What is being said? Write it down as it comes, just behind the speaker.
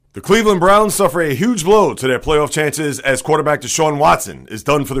The Cleveland Browns suffer a huge blow to their playoff chances as quarterback Deshaun Watson is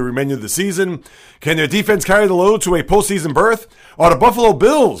done for the remainder of the season. Can their defense carry the load to a postseason berth? Are the Buffalo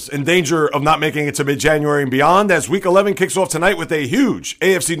Bills in danger of not making it to mid-January and beyond as Week 11 kicks off tonight with a huge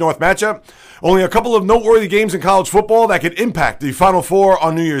AFC North matchup? Only a couple of noteworthy games in college football that could impact the Final Four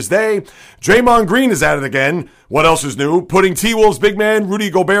on New Year's Day. Draymond Green is at it again. What else is new? Putting T-Wolves big man Rudy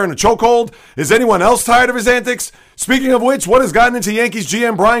Gobert in a chokehold. Is anyone else tired of his antics? Speaking of which, what has gotten into Yankees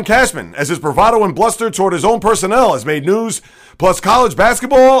GM Brian Cashman as his bravado and bluster toward his own personnel has made news? Plus college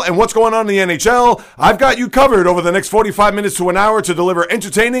basketball and what's going on in the NHL. I've got you covered over the next 45 minutes to an hour to deliver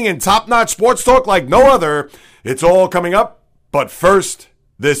entertaining and top-notch sports talk like no other. It's all coming up, but first,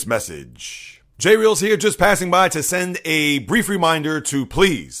 this message. J-Reels here, just passing by to send a brief reminder to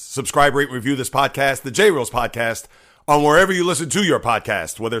please subscribe, rate, and review this podcast, the J-Reels podcast, on wherever you listen to your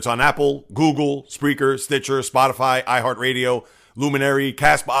podcast, whether it's on Apple, Google, Spreaker, Stitcher, Spotify, iHeartRadio, Luminary,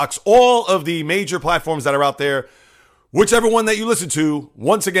 CastBox, all of the major platforms that are out there. Whichever one that you listen to,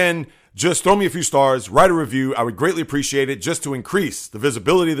 once again, just throw me a few stars, write a review. I would greatly appreciate it just to increase the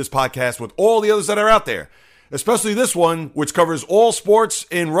visibility of this podcast with all the others that are out there, especially this one, which covers all sports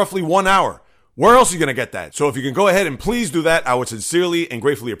in roughly 1 hour. Where else are you going to get that? So if you can go ahead and please do that, I would sincerely and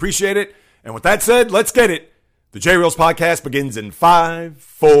gratefully appreciate it. And with that said, let's get it. The J-Reels podcast begins in 5,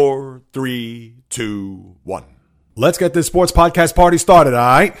 4, 3, 2, 1. Let's get this sports podcast party started, all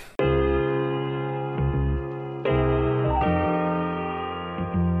right?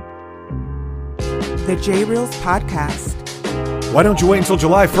 The J-Reels podcast. Why don't you wait until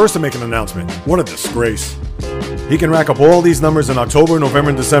July 1st to make an announcement? What a disgrace. He can rack up all these numbers in October, November,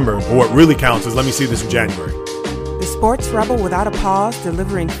 and December, but what really counts is let me see this in January. The sports rebel without a pause,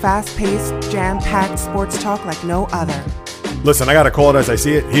 delivering fast-paced, jam-packed sports talk like no other. Listen, I gotta call it as I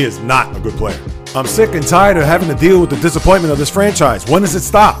see it. He is not a good player. I'm sick and tired of having to deal with the disappointment of this franchise. When does it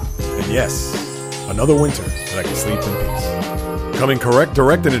stop? And yes, another winter that I can sleep in peace. Coming correct,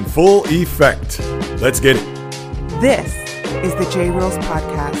 direct, and in full effect. Let's get it. This is the J-Reels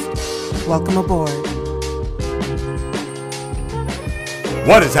podcast. Welcome aboard.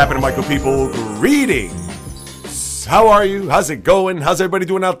 What is happening, my good people? Greetings. How are you? How's it going? How's everybody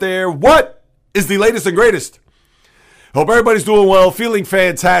doing out there? What is the latest and greatest? Hope everybody's doing well, feeling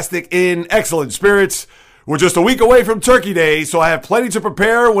fantastic, in excellent spirits. We're just a week away from Turkey Day, so I have plenty to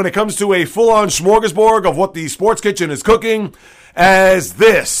prepare when it comes to a full-on smorgasbord of what the sports kitchen is cooking, as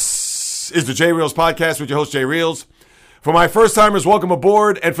this is the J-Reels podcast with your host, J-Reels. For my first-timers, welcome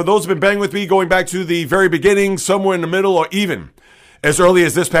aboard, and for those who have been banging with me going back to the very beginning, somewhere in the middle, or even as early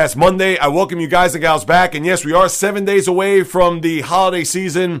as this past Monday, I welcome you guys and gals back. And yes, we are 7 days away from the holiday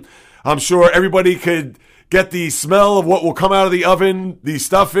season. I'm sure everybody could get the smell of what will come out of the oven, the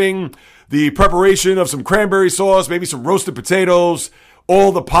stuffing, the preparation of some cranberry sauce, maybe some roasted potatoes,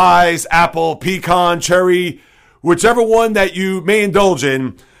 all the pies, apple, pecan, cherry, whichever one that you may indulge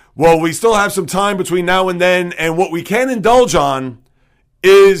in. Well, we still have some time between now and then. And what we can indulge on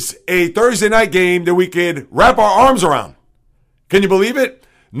is a Thursday night game that we could wrap our arms around. Can you believe it?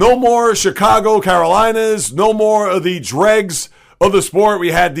 No more Chicago Carolinas, no more of the dregs of the sport.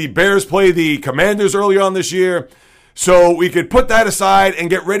 We had the Bears play the Commanders early on this year. So we could put that aside and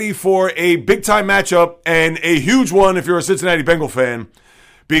get ready for a big-time matchup, and a huge one if you're a Cincinnati Bengal fan,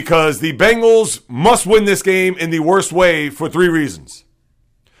 because the Bengals must win this game in the worst way for 3 reasons.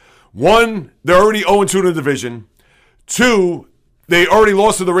 1, they're already 0-2 in the division. 2, they already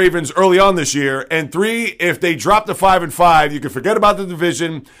lost to the Ravens early on this year. And 3, if they drop to 5-5, you can forget about the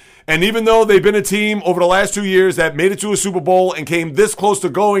division. And even though they've been a team over the last 2 years that made it to a Super Bowl and came this close to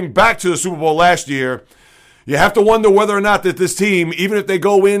going back to the Super Bowl last year, you have to wonder whether or not that this team, even if they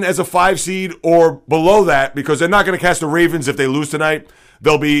go in as a 5 seed or below that, because they're not going to catch the Ravens if they lose tonight,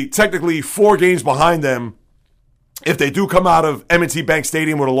 they'll be technically 4 games behind them if they do come out of M&T Bank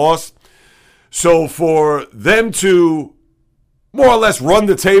Stadium with a loss. So for them to more or less run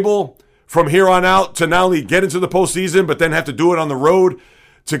the table from here on out to not only get into the postseason, but then have to do it on the road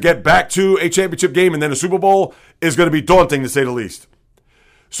to get back to a championship game and then a Super Bowl is going to be daunting, to say the least.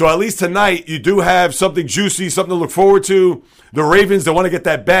 So at least tonight, you do have something juicy, something to look forward to. The Ravens, they want to get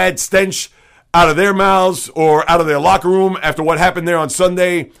that bad stench out of their mouths or out of their locker room after what happened there on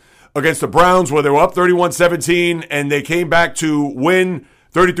Sunday against the Browns, where they were up 31-17, and they came back to win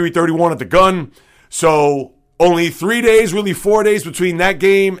 33-31 at the gun. So only 3 days, really 4 days between that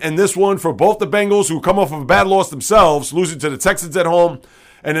game and this one for both the Bengals, who come off of a bad loss themselves, losing to the Texans at home,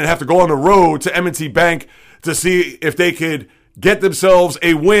 and then have to go on the road to M&T Bank to see if they could get themselves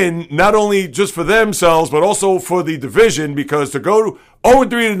a win, not only just for themselves, but also for the division, because to go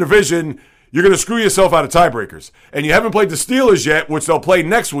 0-3 in the division, you're going to screw yourself out of tiebreakers. And you haven't played the Steelers yet, which they'll play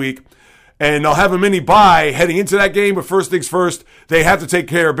next week. And they'll have a mini bye heading into that game. But first things first, they have to take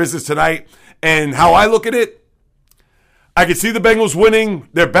care of business tonight. And how I look at it, I can see the Bengals winning.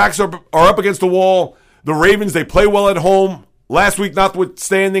 Their backs are up against the wall. The Ravens, they play well at home. Last week,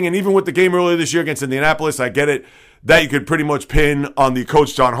 notwithstanding, and even with the game earlier this year against Indianapolis, I get it. That you could pretty much pin on the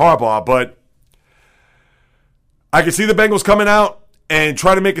coach, John Harbaugh. But I can see the Bengals coming out and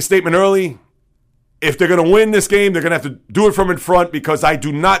try to make a statement early. If they're going to win this game, they're going to have to do it from in front because I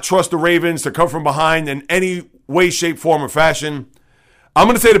do not trust the Ravens to come from behind in any way, shape, form, or fashion. I'm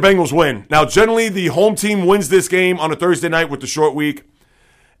going to say the Bengals win. Now, generally, the home team wins this game on a Thursday night with the short week.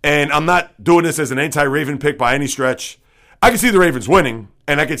 And I'm not doing this as an anti-Raven pick by any stretch. I can see the Ravens winning,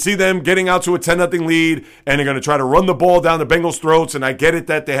 and I can see them getting out to a 10-0 lead, and they're going to try to run the ball down the Bengals' throats. And I get it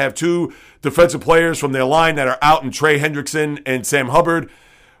that they have two defensive players from their line that are out in Trey Hendrickson and Sam Hubbard.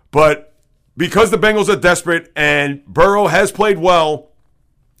 But because the Bengals are desperate and Burrow has played well,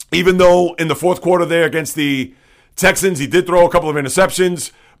 even though in the fourth quarter there against the Texans, he did throw a couple of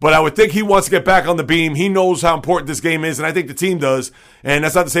interceptions, but I would think he wants to get back on the beam. He knows how important this game is, and I think the team does. And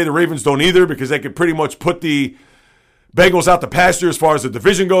that's not to say the Ravens don't either, because they could pretty much put the Bengals out the pasture as far as the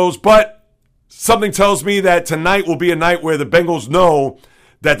division goes. But something tells me that tonight will be a night where the Bengals know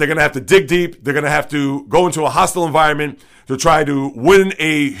that they're going to have to dig deep. They're going to have to go into a hostile environment to try to win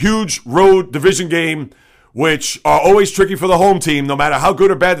a huge road division game, which are always tricky for the home team. No matter how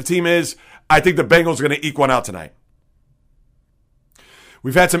good or bad the team is, I think the Bengals are going to eke one out tonight.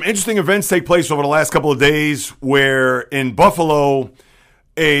 We've had some interesting events take place over the last couple of days where in Buffalo,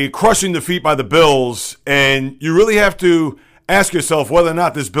 a crushing defeat by the Bills, and you really have to ask yourself whether or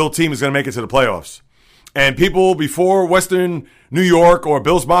not this Bill team is going to make it to the playoffs. And people before Western New York or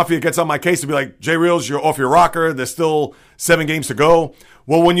Bills Mafia gets on my case to be like, Jay Reels, you're off your rocker. There's still 7 games to go.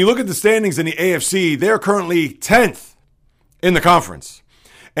 Well, when you look at the standings in the AFC, they're currently 10th in the conference.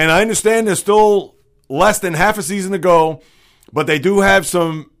 And I understand there's still less than half a season to go, but they do have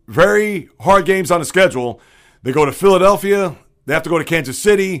some very hard games on the schedule. They go to Philadelphia. They have to go to Kansas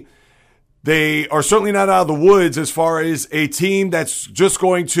City. They are certainly not out of the woods as far as a team that's just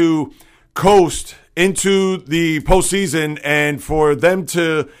going to coast into the postseason, and for them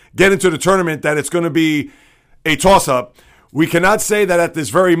to get into the tournament, that it's going to be a toss-up. We cannot say that at this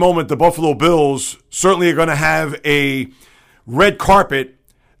very moment the Buffalo Bills certainly are going to have a red carpet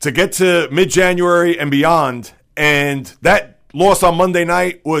to get to mid-January and beyond, and that loss on Monday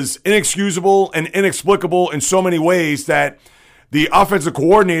night was inexcusable and inexplicable in so many ways that the offensive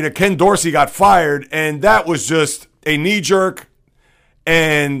coordinator, Ken Dorsey, got fired, and that was just a knee-jerk,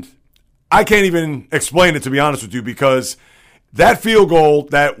 and I can't even explain it, to be honest with you, because that field goal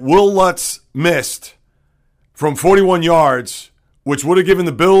that Will Lutz missed from 41 yards, which would have given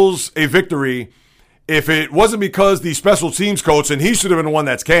the Bills a victory, if it wasn't because the special teams coach, and he should have been the one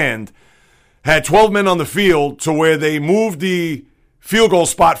that's canned, had 12 men on the field to where they moved the field goal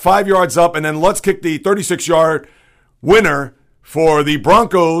spot 5 yards up, and then Lutz kicked the 36-yard winner for the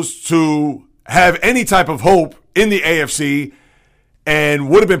Broncos to have any type of hope in the AFC, and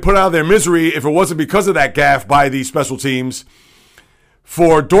would have been put out of their misery if it wasn't because of that gaffe by the special teams.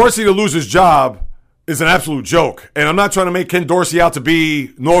 For Dorsey to lose his job is an absolute joke. And I'm not trying to make Ken Dorsey out to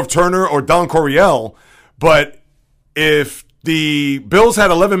be Norv Turner or Don Coryell, but if the Bills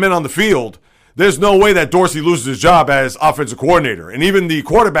had 11 men on the field, there's no way that Dorsey loses his job as offensive coordinator. And even the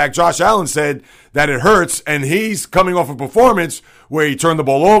quarterback, Josh Allen, said that it hurts, and he's coming off a performance where he turned the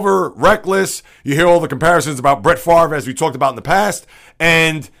ball over, reckless. You hear all the comparisons about Brett Favre, as we talked about in the past.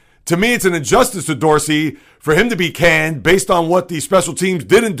 And to me, it's an injustice to Dorsey for him to be canned based on what the special teams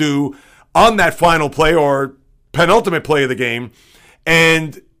didn't do on that final play or penultimate play of the game.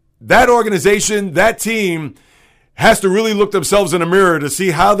 And that organization, that team, has to really look themselves in the mirror to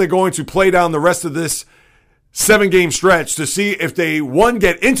see how they're going to play down the rest of this 7-game stretch to see if they, one,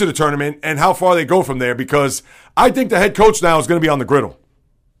 get into the tournament and how far they go from there, because I think the head coach now is going to be on the griddle.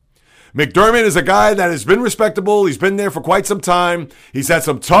 McDermott is a guy that has been respectable. He's been there for quite some time. He's had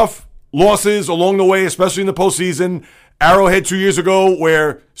some tough losses along the way, especially in the postseason. Arrowhead 2 years ago,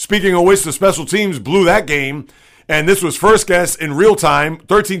 where, speaking of which, the special teams blew that game. And this was first guess in real time,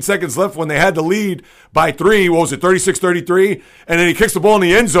 13 seconds left when they had the lead by 3. What was it, 36-33? And then he kicks the ball in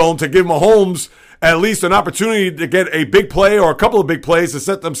the end zone to give Mahomes at least an opportunity to get a big play or a couple of big plays to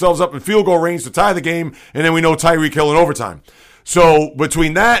set themselves up in field goal range to tie the game. And then we know Tyreek Hill in overtime. So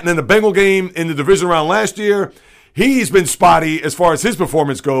between that and then the Bengal game in the division round last year, he's been spotty as far as his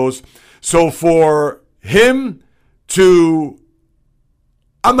performance goes. So for him to,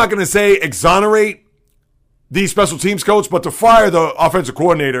 I'm not going to say exonerate the special teams coach, but to fire the offensive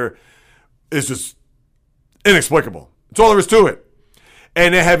coordinator is just inexplicable. That's all there is to it.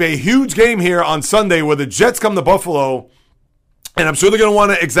 And they have a huge game here on Sunday where the Jets come to Buffalo, and I'm sure they're going to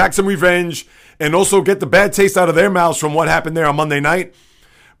want to exact some revenge and also get the bad taste out of their mouths from what happened there on Monday night.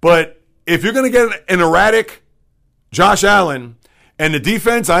 But if you're going to get an erratic Josh Allen, and the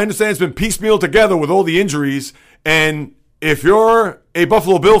defense, I understand, has been piecemeal together with all the injuries, and if you're a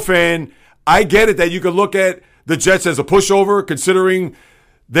Buffalo Bill fan, I get it that you could look at the Jets as a pushover considering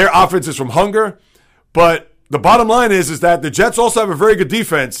their offense is from hunger. But the bottom line is that the Jets also have a very good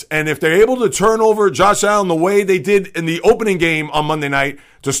defense. And if they're able to turn over Josh Allen the way they did in the opening game on Monday night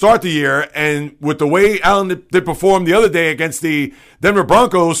to start the year, and with the way Allen did perform the other day against the Denver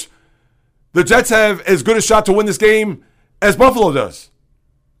Broncos, the Jets have as good a shot to win this game as Buffalo does.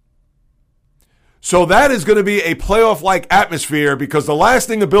 So that is going to be a playoff-like atmosphere, because the last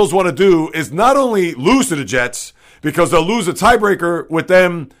thing the Bills want to do is not only lose to the Jets, because they'll lose a tiebreaker with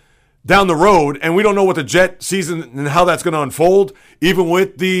them down the road, and we don't know what the Jet season and how that's going to unfold, even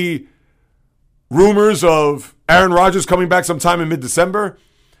with the rumors of Aaron Rodgers coming back sometime in mid-December.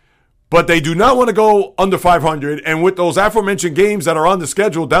 But they do not want to go under 500, and with those aforementioned games that are on the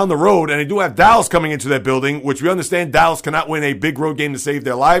schedule down the road, and they do have Dallas coming into that building, which we understand Dallas cannot win a big road game to save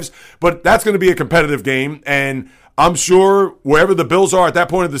their lives, but that's going to be a competitive game, and I'm sure wherever the Bills are at that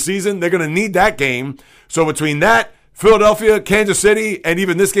point of the season, they're going to need that game. So between that, Philadelphia, Kansas City, and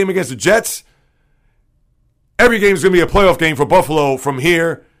even this game against the Jets, every game is going to be a playoff game for Buffalo from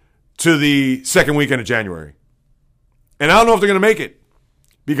here to the second weekend of January. And I don't know if they're going to make it,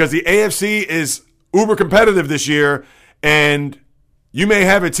 because the AFC is uber competitive this year, and you may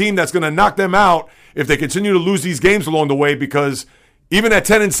have a team that's going to knock them out if they continue to lose these games along the way, because even at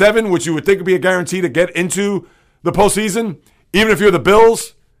 10-7, which you would think would be a guarantee to get into the postseason, even if you're the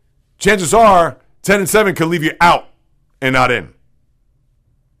Bills, chances are 10-7 could leave you out and not in.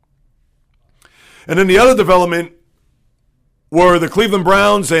 And then the other development were the Cleveland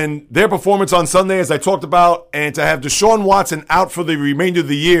Browns and their performance on Sunday, as I talked about, and to have Deshaun Watson out for the remainder of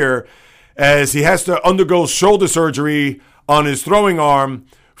the year as he has to undergo shoulder surgery on his throwing arm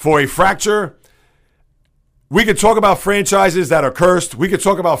for a fracture. We could talk about franchises that are cursed. We could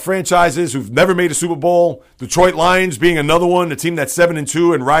talk about franchises who've never made a Super Bowl. Detroit Lions being another one, a team that's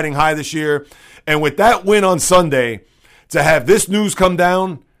 7-2 and riding high this year. And with that win on Sunday, to have this news come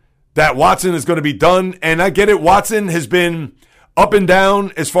down that Watson is going to be done. And I get it, Watson has been up and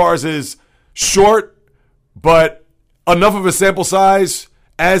down as far as his short, but enough of a sample size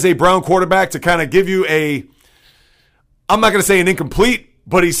as a Brown quarterback to kind of give you I'm not going to say an incomplete,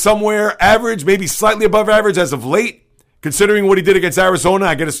 but he's somewhere average, maybe slightly above average as of late, considering what he did against Arizona.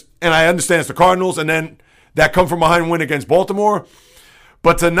 And I understand it's the Cardinals, and then that come from behind win against Baltimore.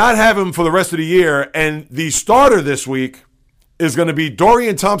 But to not have him for the rest of the year, and the starter this week is going to be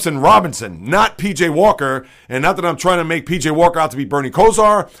Dorian Thompson-Robinson, not P.J. Walker. And not that I'm trying to make P.J. Walker out to be Bernie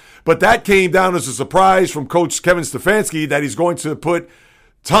Kosar, but that came down as a surprise from Coach Kevin Stefanski that he's going to put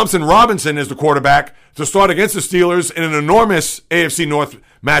Thompson-Robinson as the quarterback to start against the Steelers in an enormous AFC North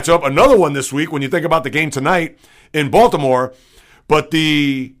matchup. Another one this week when you think about the game tonight in Baltimore. But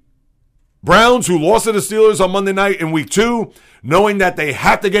the Browns, who lost to the Steelers on Monday night in week 2, knowing that they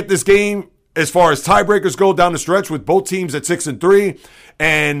had to get this game as far as tiebreakers go down the stretch with both teams at 6-3.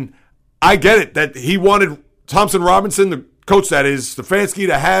 And I get it that he wanted Thompson-Robinson, the coach that is, Stefanski,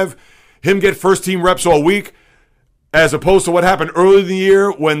 to have him get first-team reps all week, as opposed to what happened earlier in the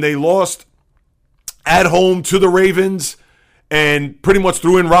year when they lost at home to the Ravens and pretty much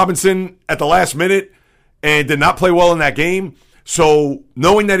threw in Robinson at the last minute and did not play well in that game. So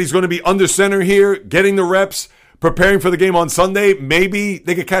knowing that he's going to be under center here, getting the reps, preparing for the game on Sunday, maybe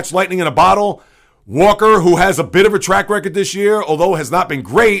they could catch lightning in a bottle. Walker, who has a bit of a track record this year, although has not been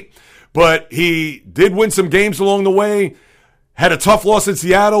great, but he did win some games along the way, had a tough loss in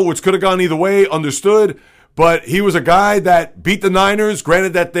Seattle, which could have gone either way, understood. But he was a guy that beat the Niners.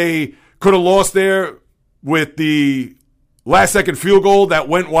 Granted that they could have lost there with the last-second field goal that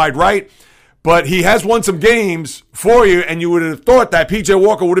went wide right. But he has won some games for you, and you would have thought that P.J.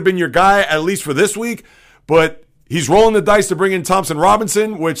 Walker would have been your guy, at least for this week. But he's rolling the dice to bring in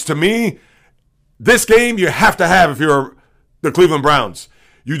Thompson-Robinson, which to me, this game you have to have if you're the Cleveland Browns.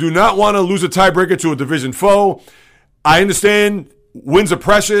 You do not want to lose a tiebreaker to a division foe. I understand wins are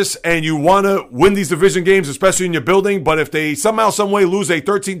precious, and you want to win these division games, especially in your building. But if they somehow, some way lose a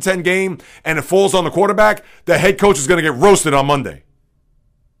 13-10 game and it falls on the quarterback, the head coach is going to get roasted on Monday.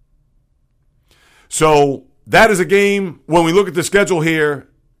 So that is a game, when we look at the schedule here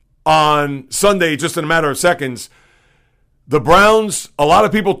on Sunday, just in a matter of seconds, the Browns, a lot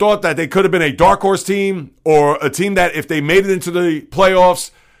of people thought that they could have been a dark horse team or a team that if they made it into the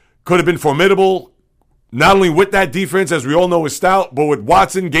playoffs could have been formidable, not only with that defense, as we all know is stout, but with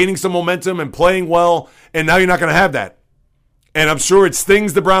Watson gaining some momentum and playing well, and now you're not going to have that. And I'm sure it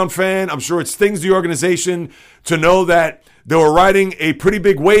stings the Brown fan. I'm sure it stings the organization to know that they were riding a pretty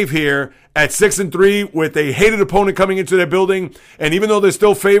big wave here at 6-3 with a hated opponent coming into their building. And even though they're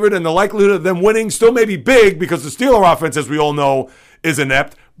still favored and the likelihood of them winning still may be big because the Steeler offense, as we all know, is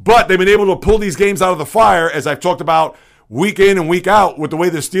inept. But they've been able to pull these games out of the fire, as I've talked about week in and week out, with the way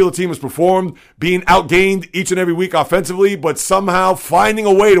the Steeler team has performed, being outgained each and every week offensively, but somehow finding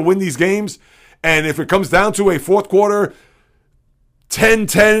a way to win these games. And if it comes down to a fourth quarter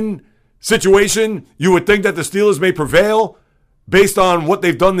 10-10 situation, you would think that the Steelers may prevail based on what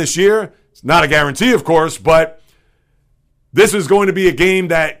they've done this year. It's not a guarantee, of course, but this is going to be a game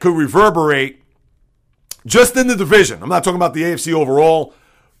that could reverberate just in the division. I'm not talking about the AFC overall,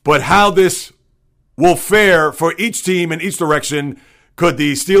 but how this will fare for each team in each direction. Could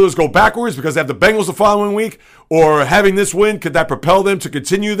the Steelers go backwards because they have the Bengals the following week? Or having this win, could that propel them to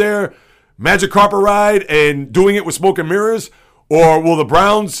continue their magic carpet ride and doing it with smoke and mirrors? Or will the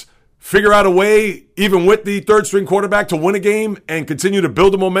Browns figure out a way, even with the third-string quarterback, to win a game and continue to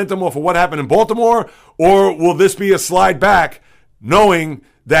build the momentum off of what happened in Baltimore? Or will this be a slide back, knowing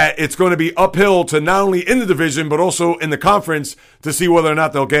that it's going to be uphill to not only in the division, but also in the conference to see whether or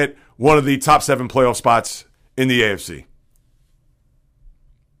not they'll get one of the top 7 playoff spots in the AFC?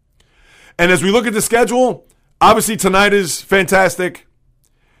 And as we look at the schedule, obviously tonight is fantastic.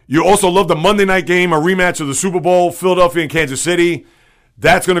 You also love the Monday night game, a rematch of the Super Bowl, Philadelphia and Kansas City.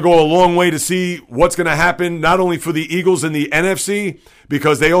 That's going to go a long way to see what's going to happen, not only for the Eagles in the NFC,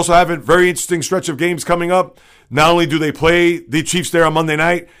 because they also have a very interesting stretch of games coming up. Not only do they play the Chiefs there on Monday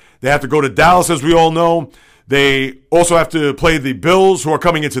night, they have to go to Dallas, as we all know. They also have to play the Bills, who are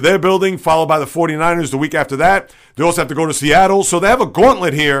coming into their building, followed by the 49ers the week after that. They also have to go to Seattle. So they have a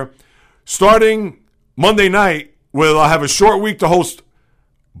gauntlet here starting Monday night, where they'll have a short week to host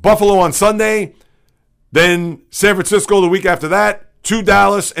Buffalo on Sunday, then San Francisco the week after that, to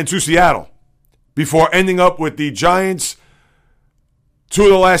Dallas and to Seattle, before ending up with the Giants, 2 of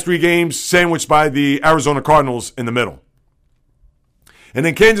the last 3 games sandwiched by the Arizona Cardinals in the middle. And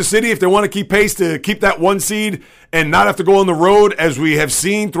then Kansas City, if they want to keep pace to keep that 1 seed and not have to go on the road, as we have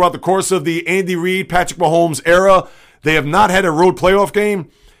seen throughout the course of the Andy Reid, Patrick Mahomes era, they have not had a road playoff game,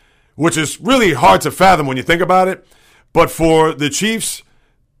 which is really hard to fathom when you think about it. But for the Chiefs,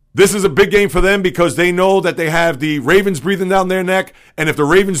 this is a big game for them because they know that they have the Ravens breathing down their neck. And if the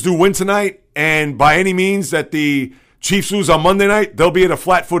Ravens do win tonight, and by any means that the Chiefs lose on Monday night, they'll be at a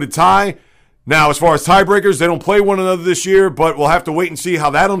flat-footed tie. Now, as far as tiebreakers, they don't play one another this year, but we'll have to wait and see how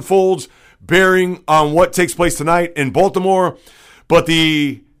that unfolds, bearing on what takes place tonight in Baltimore. But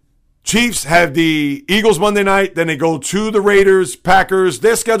the Chiefs have the Eagles Monday night, then they go to the Raiders, Packers.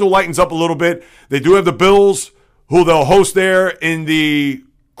 Their schedule lightens up a little bit. They do have the Bills, who they'll host there in the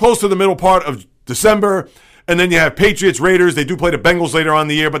close to the middle part of December. And then you have Patriots, Raiders. They do play the Bengals later on in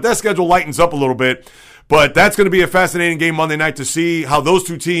the year, but that schedule lightens up a little bit. But that's going to be a fascinating game Monday night to see how those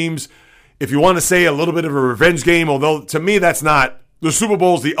two teams, if you want to say a little bit of a revenge game, although to me that's not. The Super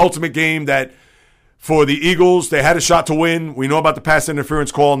Bowl is the ultimate game that for the Eagles, they had a shot to win. We know about the pass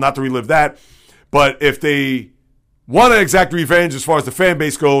interference call, not to relive that. But if they want to exact revenge as far as the fan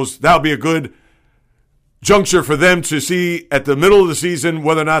base goes, that'll be a good juncture for them to see at the middle of the season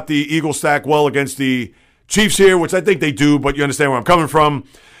whether or not the Eagles stack well against the Chiefs here, which I think they do, but you understand where I'm coming from.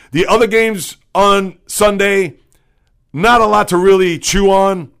 The other games on Sunday, not a lot to really chew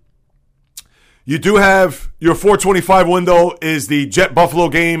on. You do have your 425 window is the Jet-Buffalo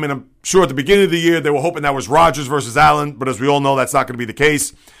game, and I'm sure at the beginning of the year they were hoping that was Rodgers versus Allen, but as we all know, that's not going to be the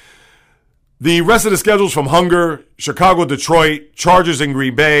case. The rest of the schedules from Hunger, Chicago, Detroit, Chargers in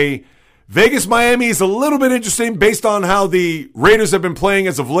Green Bay, Vegas, Miami is a little bit interesting based on how the Raiders have been playing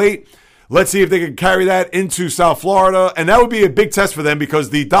as of late. Let's see if they can carry that into South Florida. And that would be a big test for them because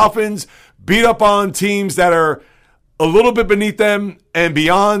the Dolphins beat up on teams that are a little bit beneath them and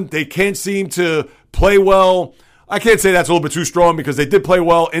beyond. They can't seem to play well. I can't say that's a little bit too strong because they did play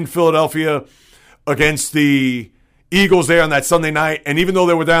well in Philadelphia against the Eagles there on that Sunday night. And even though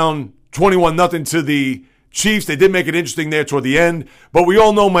they were down 21-0 to the Chiefs, they did make it interesting there toward the end. But we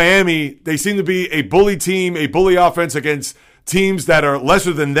all know Miami, they seem to be a bully team, a bully offense against teams that are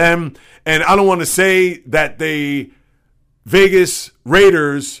lesser than them. And I don't want to say that the Vegas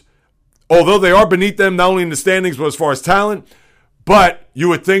Raiders, although they are beneath them, not only in the standings, but as far as talent, but you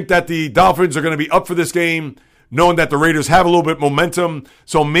would think that the Dolphins are going to be up for this game, knowing that the Raiders have a little bit of momentum.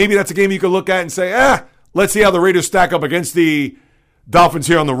 So maybe that's a game you could look at and say, let's see how the Raiders stack up against the Dolphins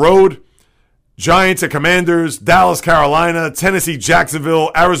here on the road. Giants at Commanders, Dallas, Carolina, Tennessee,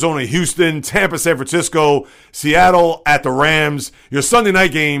 Jacksonville, Arizona, Houston, Tampa, San Francisco, Seattle at the Rams. Your Sunday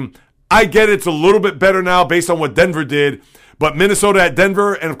night game, I get it's a little bit better now based on what Denver did, but Minnesota at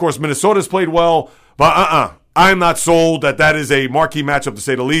Denver, and of course Minnesota's played well, but I'm not sold that is a marquee matchup to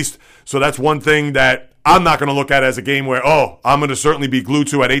say the least. So that's one thing that I'm not going to look at as a game where, I'm going to certainly be glued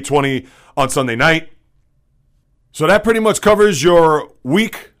to at 8:20 on Sunday night. So that pretty much covers your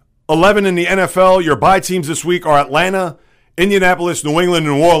week 11 in the NFL. Your bye teams this week are Atlanta, Indianapolis, New England,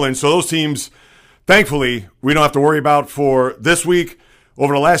 and New Orleans. So those teams, thankfully, we don't have to worry about for this week.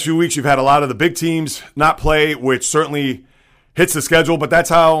 Over the last few weeks, you've had a lot of the big teams not play, which certainly hits the schedule, but that's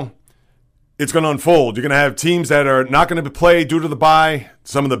how it's going to unfold. You're going to have teams that are not going to play due to the bye,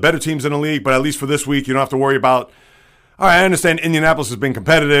 some of the better teams in the league, but at least for this week, you don't have to worry about, all right, I understand Indianapolis has been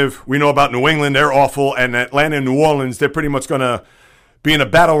competitive. We know about New England, they're awful, and Atlanta and New Orleans, they're pretty much going to be in a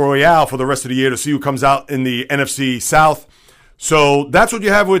battle royale for the rest of the year to see who comes out in the NFC South. So that's what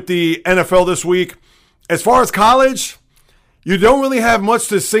you have with the NFL this week. As far as college, you don't really have much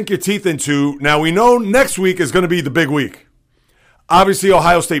to sink your teeth into. Now, we know next week is going to be the big week. Obviously,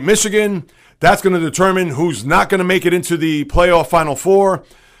 Ohio State, Michigan, that's going to determine who's not going to make it into the playoff Final Four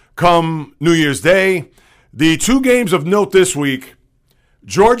come New Year's Day. The two games of note this week,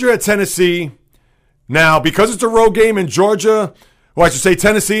 Georgia at Tennessee. Now, because it's a road game in Georgia, or I should say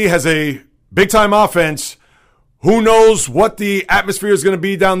Tennessee has a big-time offense, who knows what the atmosphere is going to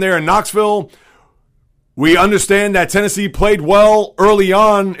be down there in Knoxville. We understand that Tennessee played well early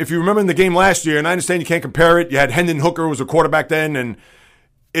on, if you remember in the game last year, and I understand you can't compare it. You had Hendon Hooker, who was a quarterback then, and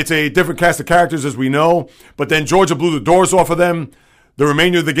it's a different cast of characters, as we know. But then Georgia blew the doors off of them the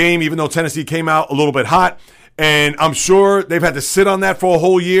remainder of the game, even though Tennessee came out a little bit hot. And I'm sure they've had to sit on that for a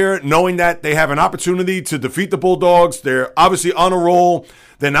whole year, knowing that they have an opportunity to defeat the Bulldogs. They're obviously on a roll.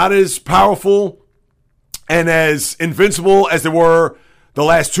 They're not as powerful and as invincible as they were the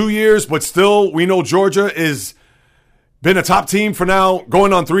last 2 years, but still, we know Georgia has been a top team for now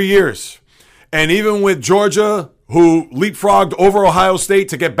going on 3 years. And even with Georgia, who leapfrogged over Ohio State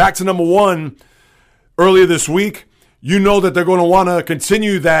to get back to number one earlier this week, you know that they're going to want to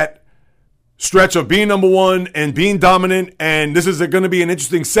continue that stretch of being number one and being dominant. And this is going to be an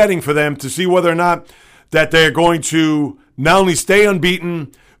interesting setting for them to see whether or not that they're going to not only stay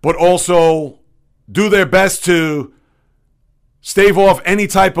unbeaten, but also do their best to stave off any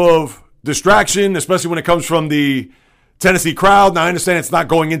type of distraction, especially when it comes from the Tennessee crowd. Now, I understand it's not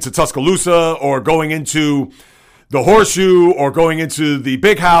going into Tuscaloosa or going into the Horseshoe or going into the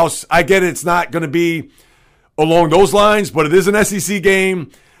Big House. I get it. It's not going to be along those lines, but it is an SEC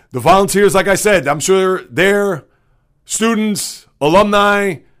game. The Volunteers, like I said, I'm sure their students,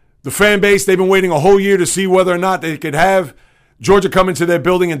 alumni, the fan base, they've been waiting a whole year to see whether or not they could have Georgia come into their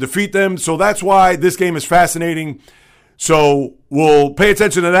building and defeat them. So that's why this game is fascinating. So we'll pay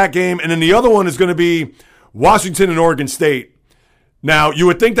attention to that game. And then the other one is going to be Washington and Oregon State. Now, you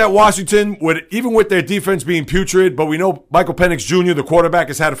would think that Washington would, even with their defense being putrid, but we know Michael Penix Jr., the quarterback,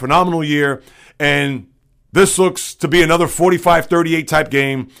 has had a phenomenal year. And this looks to be another 45-38 type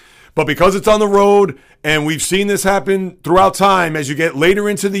game. But because it's on the road, and we've seen this happen throughout time as you get later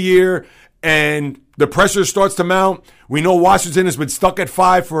into the year and the pressure starts to mount, we know Washington has been stuck at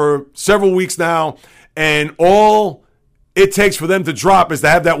 5 for several weeks now. And all it takes for them to drop is to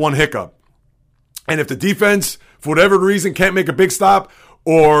have that one hiccup. And if the defense, for whatever reason, can't make a big stop,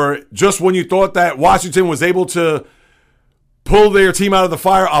 or just when you thought that Washington was able to pull their team out of the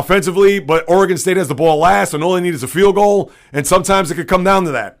fire offensively, but Oregon State has the ball last and all they need is a field goal, and sometimes it could come down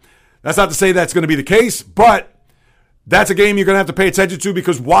to that. That's not to say that's going to be the case, but that's a game you're going to have to pay attention to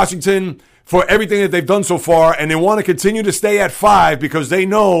because Washington, for everything that they've done so far, and they want to continue to stay at 5 because they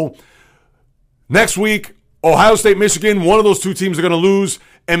know next week, Ohio State, Michigan, one of those two teams are going to lose,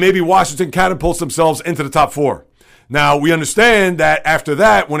 and maybe Washington catapults themselves into the top 4. Now, we understand that after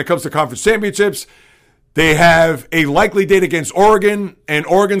that, when it comes to conference championships, they have a likely date against Oregon, and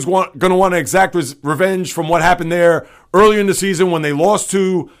Oregon's going to want to exact revenge from what happened there earlier in the season when they lost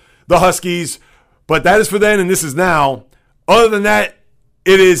to the Huskies. But that is for then, and this is now. Other than that,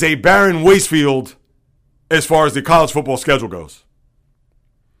 it is a barren wastefield as far as the college football schedule goes.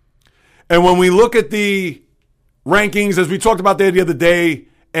 And when we look at the rankings, as we talked about there the other day,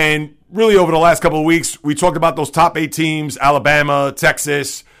 and really over the last couple of weeks, we talked about those top 8 teams, Alabama,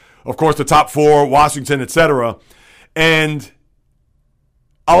 Texas, of course, the top 4, Washington, etc. And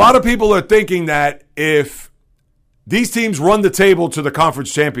a lot of people are thinking that if these teams run the table to the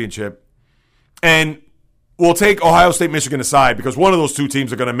conference championship, and we'll take Ohio State, Michigan aside, because one of those two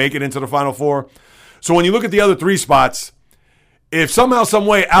teams are going to make it into the Final Four. So when you look at the other 3 spots, if somehow, some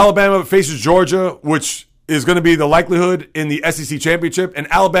way, Alabama faces Georgia, which is going to be the likelihood in the SEC championship, and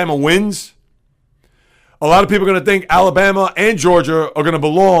Alabama wins, a lot of people are going to think Alabama and Georgia are going to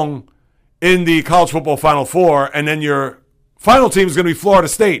belong in the college football Final Four, and then your final team is going to be Florida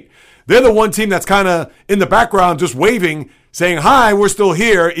State. They're the one team that's kind of in the background just waving, saying, hi, we're still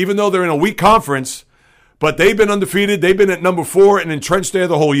here, even though they're in a weak conference. But they've been undefeated. They've been at number 4 and entrenched there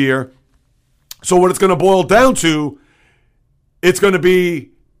the whole year. So what it's going to boil down to, it's going to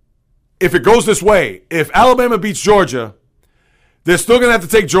be, if it goes this way, if Alabama beats Georgia, they're still going to have to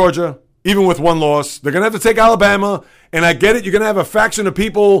take Georgia, even with one loss. They're going to have to take Alabama. And I get it. You're going to have a faction of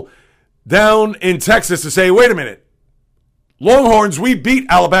people down in Texas to say, wait a minute. Longhorns, we beat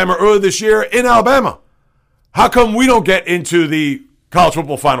Alabama earlier this year in Alabama. How come we don't get into the college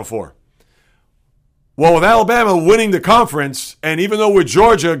football Final Four? Well, with Alabama winning the conference, and even though with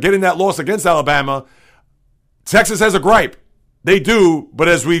Georgia getting that loss against Alabama, Texas has a gripe. They do, but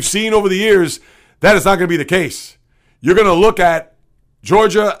as we've seen over the years, that is not going to be the case. You're going to look at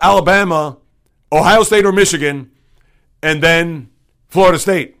Georgia, Alabama, Ohio State or Michigan, and then Florida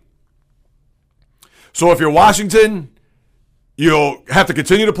State. So if you're Washington, you'll have to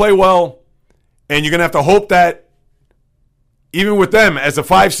continue to play well, and you're going to have to hope that even with them as a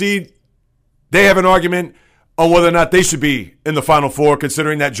 5 seed, they have an argument on whether or not they should be in the Final Four,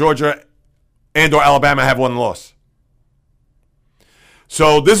 considering that Georgia and or Alabama have one loss.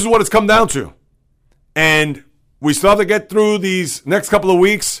 So this is what it's come down to. And we still have to get through these next couple of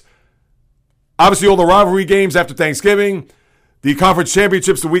weeks. Obviously, all the rivalry games after Thanksgiving, the conference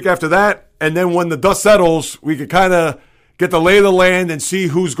championships the week after that, and then when the dust settles, we can kind of get the lay of the land and see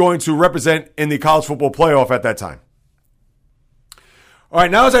who's going to represent in the college football playoff at that time. All right,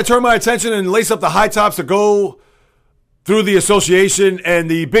 now as I turn my attention and lace up the high tops to go through the association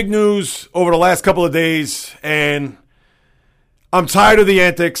and the big news over the last couple of days, and I'm tired of the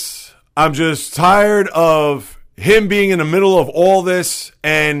antics. I'm just tired of him being in the middle of all this,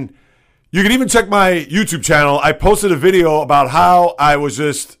 and you can even check my YouTube channel. I posted a video about how I was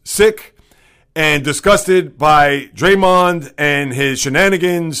just sick and disgusted by Draymond and his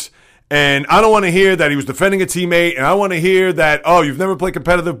shenanigans. And I don't want to hear that he was defending a teammate. And I want to hear that, oh, you've never played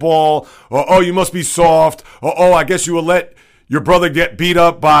competitive ball. Or, oh, you must be soft. Or, oh, I guess you will let your brother get beat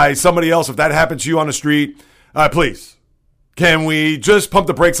up by somebody else if that happened to you on the street. Please, can we just pump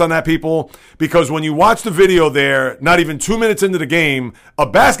the brakes on that, people? Because when you watch the video there, not even 2 minutes into the game, a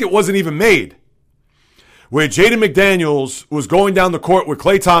basket wasn't even made, where Jaden McDaniels was going down the court with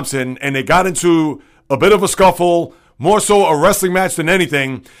Klay Thompson, and they got into a bit of a scuffle, more so a wrestling match than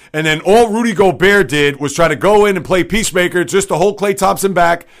anything. And then all Rudy Gobert did was try to go in and play peacemaker just to hold Klay Thompson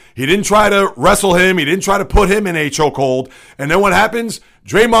back. He didn't try to wrestle him. He didn't try to put him in a chokehold. And then what happens?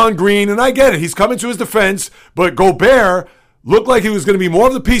 Draymond Green, and I get it, he's coming to his defense, but Gobert looked like he was going to be more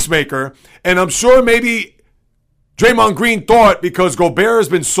of the peacemaker. And I'm sure maybe Draymond Green thought, because Gobert has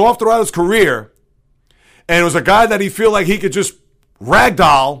been soft throughout his career, and it was a guy that he feel like he could just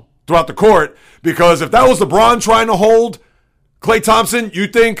ragdoll throughout the court, because if that was LeBron trying to hold Klay Thompson, you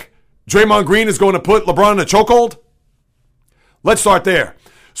think Draymond Green is going to put LeBron in a chokehold? Let's start there.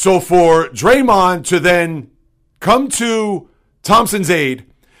 So for Draymond to then come to Thompson's aid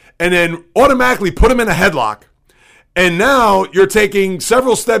and then automatically put him in a headlock, and now you're taking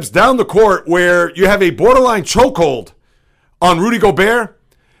several steps down the court where you have a borderline chokehold on Rudy Gobert.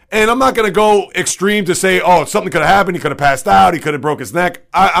 And I'm not going to go extreme to say, oh, something could have happened. He could have passed out. He could have broke his neck.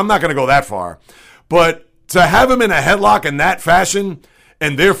 I'm not going to go that far. But to have him in a headlock in that fashion,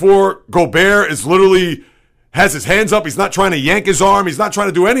 and therefore Gobert is literally has his hands up. He's not trying to yank his arm. He's not trying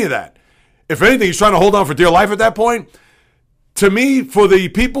to do any of that. If anything, he's trying to hold on for dear life at that point. To me, for the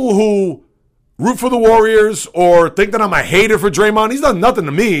people who root for the Warriors or think that I'm a hater for Draymond, he's done nothing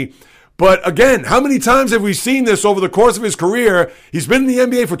to me. But again, how many times have we seen this over the course of his career? He's been in the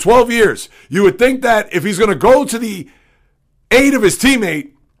NBA for 12 years. You would think that if he's going to go to the aid of his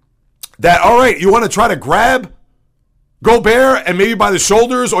teammate, that, all right, you want to try to grab Gobert and maybe by the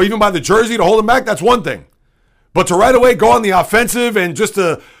shoulders or even by the jersey to hold him back, that's one thing. But to right away go on the offensive and just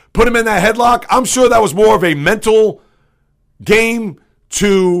to put him in that headlock, I'm sure that was more of a mental game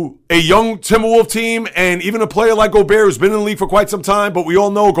to a young Timberwolf team, and even a player like Gobert who's been in the league for quite some time, but we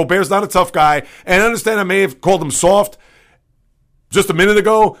all know Gobert's not a tough guy. And I understand I may have called him soft just a minute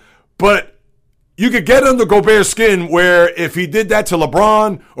ago, but you could get under Gobert's skin where if he did that to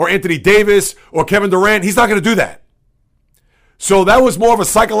LeBron or Anthony Davis or Kevin Durant, he's not going to do that. So that was more of a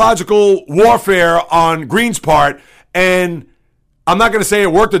psychological warfare on Green's part, and I'm not going to say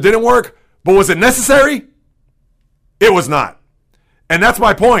it worked or didn't work, but was it necessary? It was not. And that's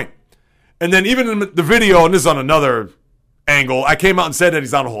my point. And then even in the video, and this is on another angle. I came out and said that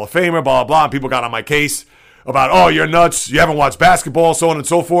he's not a Hall of Famer, blah, blah, blah. And people got on my case about, oh, you're nuts. You haven't watched basketball, so on and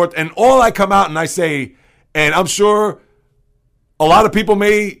so forth. And all I come out and I say, and I'm sure a lot of people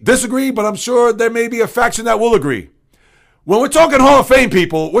may disagree, but I'm sure there may be a faction that will agree. When we're talking Hall of Fame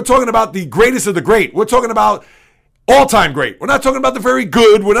people, we're talking about the greatest of the great. We're talking about all-time great. We're not talking about the very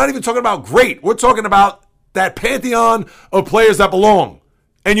good. We're not even talking about great. We're talking about that pantheon of players that belong.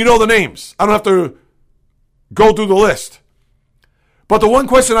 And you know the names. I don't have to go through the list. But the one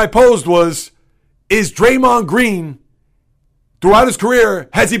question I posed was, is Draymond Green, throughout his career,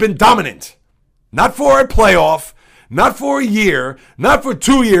 has he been dominant? Not for a playoff, not for a year, not for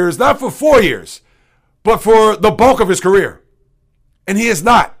 2 years, not for 4 years, but for the bulk of his career. And he is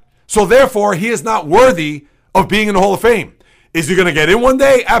not. So therefore, he is not worthy of being in the Hall of Fame. Is he going to get in one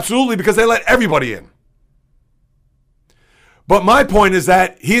day? Absolutely, because they let everybody in. But my point is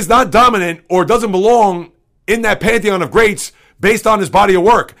that he is not dominant or doesn't belong in that pantheon of greats based on his body of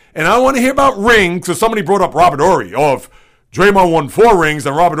work. And I don't want to hear about rings, because somebody brought up Robert Horry. Oh, if Draymond won 4 rings,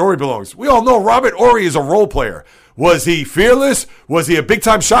 then Robert Horry belongs. We all know Robert Horry is a role player. Was he fearless? Was he a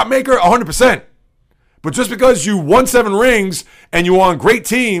big-time shot maker? 100%. But just because you won 7 rings and you on great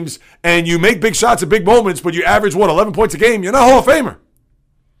teams and you make big shots at big moments, but you average, 11 points a game, you're not a Hall of Famer.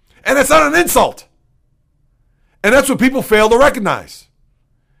 And that's not an insult. And that's what people fail to recognize.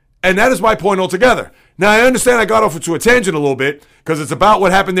 And that is my point altogether. Now, I understand I got off into a tangent a little bit because it's about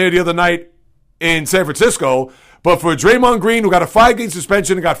what happened there the other night in San Francisco. But for Draymond Green, who got a 5-game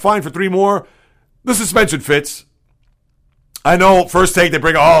suspension and got fined for 3 more, the suspension fits. I know, first take, they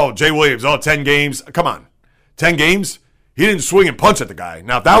bring, Jay Williams, 10 games. Come on, 10 games? He didn't swing and punch at the guy.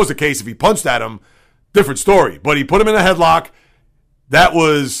 Now, if that was the case, if he punched at him, different story. But he put him in a headlock. That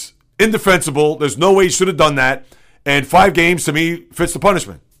was indefensible. There's no way he should have done that. And 5 games, to me, fits the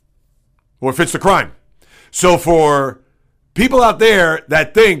punishment. Or fits the crime. So for people out there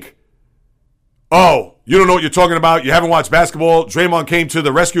that think, you don't know what you're talking about, you haven't watched basketball, Draymond came to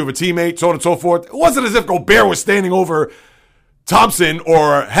the rescue of a teammate, so on and so forth. It wasn't as if Gobert was standing over Thompson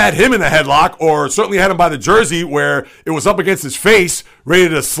or had him in a headlock or certainly had him by the jersey where it was up against his face, ready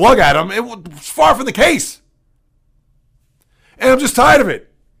to slug at him. It was far from the case. And I'm just tired of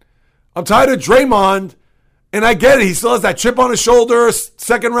it. I'm tired of Draymond, and I get it. He still has that chip on his shoulder,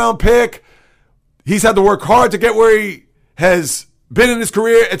 2nd-round pick. He's had to work hard to get where he has been in his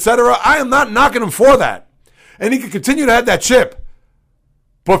career, etc. I am not knocking him for that. And he can continue to have that chip.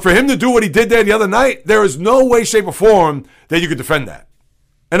 But for him to do what he did there the other night, there is no way, shape, or form that you could defend that.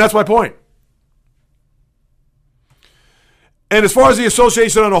 And that's my point. And as far as the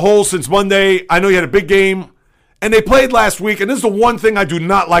association on a whole, since Monday, I know you had a big game. And they played last week. And this is the one thing I do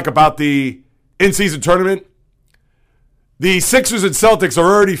not like about the in-season tournament. The Sixers and Celtics are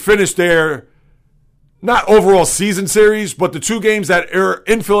already finished their, not overall season series, but the 2 games that are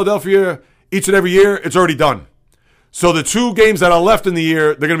in Philadelphia each and every year, it's already done. So the 2 games that are left in the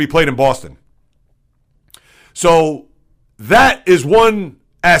year, they're going to be played in Boston. So that is one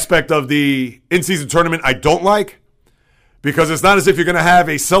aspect of the in-season tournament I don't like, because it's not as if you're going to have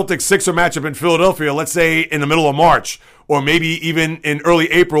a Celtics-Sixer matchup in Philadelphia, let's say in the middle of March, or maybe even in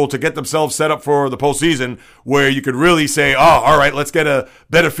early April to get themselves set up for the postseason, where you could really say, all right, let's get a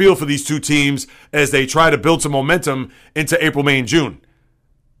better feel for these 2 teams as they try to build some momentum into April, May, and June.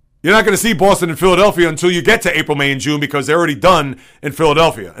 You're not going to see Boston and Philadelphia until you get to April, May, and June because they're already done in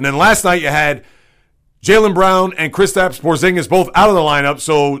Philadelphia. And then last night you had Jaylen Brown and Kristaps Porzingis both out of the lineup.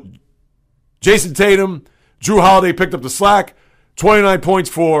 So Jason Tatum, Drew Holiday picked up the slack. 29 points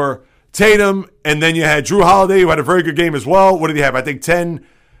for Tatum. And then you had Drew Holiday, who had a very good game as well. What did he have? I think 10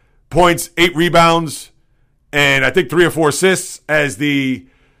 points, 8 rebounds, and I think 3 or 4 assists as the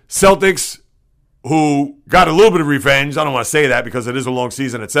Celtics, who got a little bit of revenge. I don't want to say that because it is a long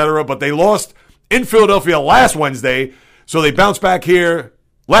season, etc. But they lost in Philadelphia last Wednesday. So they bounced back here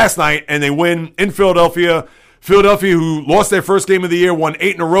last night and they win in Philadelphia. Philadelphia, who lost their first game of the year, won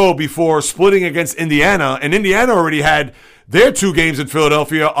 8 in a row before splitting against Indiana. And Indiana already had their 2 games in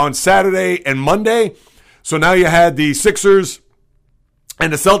Philadelphia on Saturday and Monday. So now you had the Sixers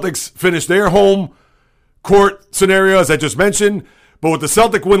and the Celtics finish their home court scenario, as I just mentioned. But with the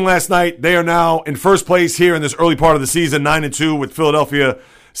Celtic win last night, they are now in first place here in this early part of the season, 9-2, with Philadelphia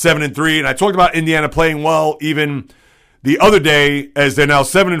 7-3. And I talked about Indiana playing well even the other day, as they're now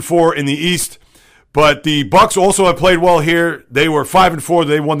 7-4 in the East. But the Bucks also have played well here. They were 5-4.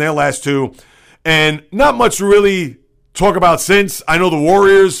 They won their last 2. And not much to really talk about since. I know the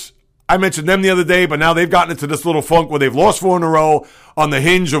Warriors, I mentioned them the other day, but now they've gotten into this little funk where they've lost 4 in a row on the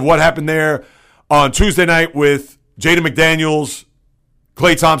hinge of what happened there on Tuesday night with Jaden McDaniels,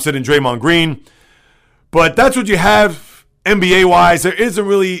 Klay Thompson, and Draymond Green. But that's what you have NBA-wise, there isn't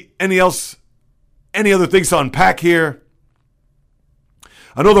really any other things to unpack here.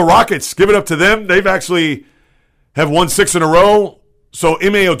 I know the Rockets, give it up to them. They've actually have won 6 in a row. So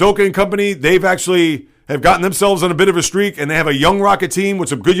Ime Udoka and company, they've actually have gotten themselves on a bit of a streak, and they have a young Rocket team with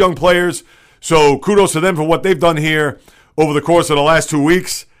some good young players. So kudos to them for what they've done here over the course of the last 2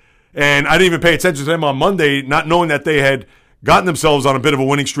 weeks. And I didn't even pay attention to them on Monday, not knowing that they had gotten themselves on a bit of a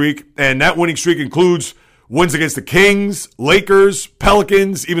winning streak. And that winning streak includes wins against the Kings, Lakers,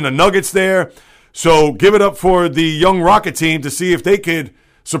 Pelicans, even the Nuggets there. So give it up for the young Rocket team to see if they could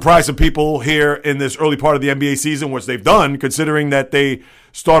surprise some people here in this early part of the NBA season, which they've done, considering that they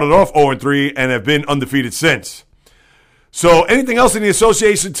started off 0-3 and have been undefeated since. So anything else in the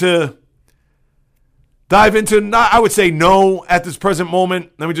association to dive into? I would say no at this present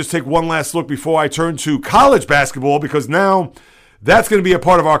moment. Let me just take one last look before I turn to college basketball, because now that's going to be a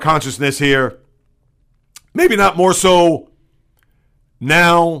part of our consciousness here. Maybe not more so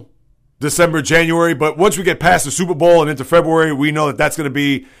now, December, January, but once we get past the Super Bowl and into February, we know that that's going to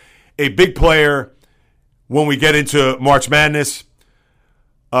be a big player when we get into March Madness.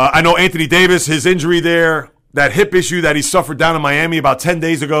 I know Anthony Davis, his injury there, that hip issue that he suffered down in Miami about 10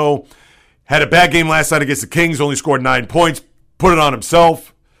 days ago, had a bad game last night against the Kings, only scored 9 points, put it on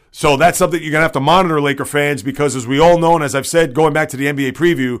himself. So that's something you're going to have to monitor, Laker fans, because as we all know, and as I've said, going back to the NBA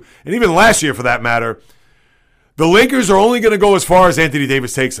preview, and even last year for that matter, the Lakers are only going to go as far as Anthony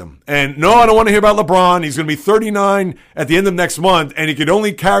Davis takes them. And no, I don't want to hear about LeBron. He's going to be 39 at the end of next month, and he can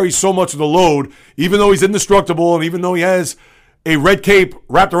only carry so much of the load, even though he's indestructible and even though he has a red cape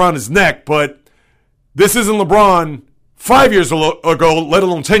wrapped around his neck. But this isn't LeBron 5 years ago, let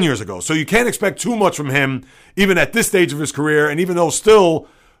alone 10 years ago. So you can't expect too much from him, even at this stage of his career, and even though still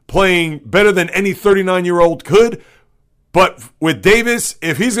playing better than any 39-year-old could. But with Davis,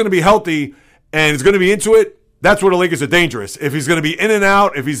 if he's going to be healthy and is going to be into it, that's where the Lakers are dangerous. If he's going to be in and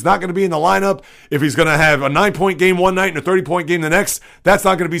out, if he's not going to be in the lineup, if he's going to have a 9-point game one night and a 30-point game the next, that's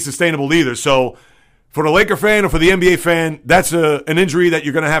not going to be sustainable either. So for the Laker fan or for the NBA fan, that's an injury that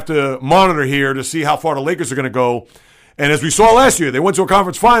you're going to have to monitor here to see how far the Lakers are going to go. And as we saw last year, they went to a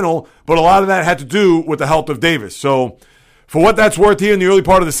conference final, but a lot of that had to do with the health of Davis. So for what that's worth here in the early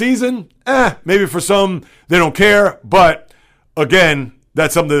part of the season, maybe for some, they don't care. But again,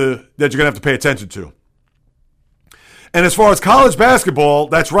 that's something that you're going to have to pay attention to. And as far as college basketball,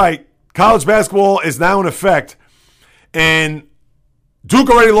 that's right. College basketball is now in effect. And Duke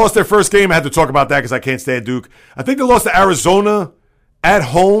already lost their first game. I had to talk about that because I can't stand Duke. I think they lost to Arizona at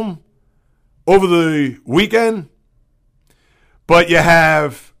home over the weekend. But you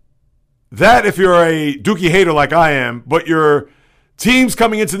have that if you're a Dookie hater like I am. But your teams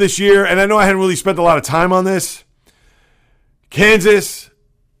coming into this year, and I know I hadn't really spent a lot of time on this. Kansas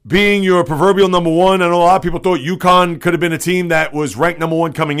being your proverbial number one. I know a lot of people thought UConn could have been a team that was ranked number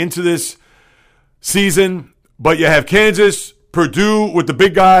one coming into this season. But you have Kansas, Purdue with the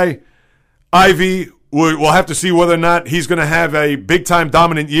big guy, Ivy. We'll have to see whether or not he's going to have a big-time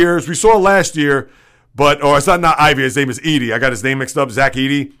dominant year. As we saw last year, it's not Ivy. His name is Edey. I got his name mixed up, Zach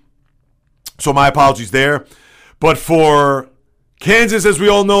Edey. So my apologies there. But for Kansas, as we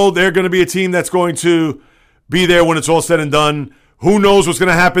all know, they're going to be a team that's going to be there when it's all said and done. Who knows what's going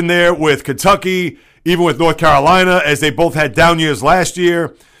to happen there with Kentucky, even with North Carolina, as they both had down years last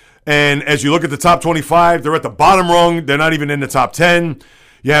year. And as you look at the top 25, they're at the bottom rung. They're not even in the top 10.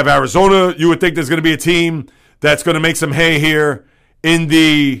 You have Arizona. You would think there's going to be a team that's going to make some hay here in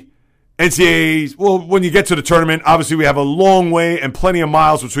the NCAA. Well, when you get to the tournament, obviously we have a long way and plenty of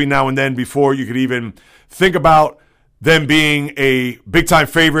miles between now and then before you could even think about them being a big-time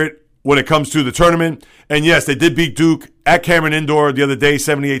favorite when it comes to the tournament. And yes, they did beat Duke at Cameron Indoor the other day,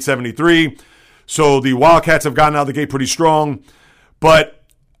 78-73. So the Wildcats have gotten out of the gate pretty strong. But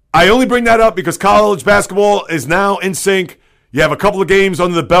I only bring that up because college basketball is now in sync. You have a couple of games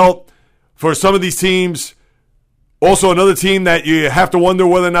under the belt for some of these teams. Also, another team that you have to wonder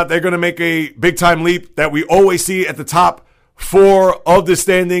whether or not they're going to make a big-time leap that we always see at the top 4 of the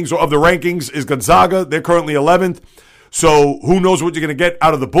standings or of the rankings is Gonzaga. They're currently 11th. So who knows what you're going to get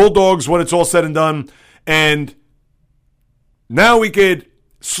out of the Bulldogs when it's all said and done. And now we could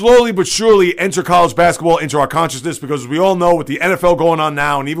slowly but surely enter college basketball into our consciousness because we all know with the NFL going on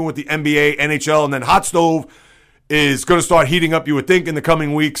now and even with the NBA, NHL, and then Hot Stove is going to start heating up, you would think, in the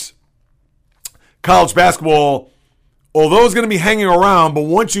coming weeks. College basketball, although it's going to be hanging around, but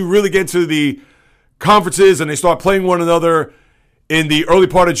once you really get to the conferences and they start playing one another in the early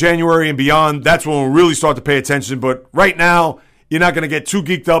part of January and beyond, that's when we'll really start to pay attention. But right now, you're not going to get too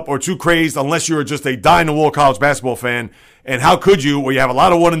geeked up or too crazed unless you're just a die-in-the-wool college basketball fan. And how could you, where you have a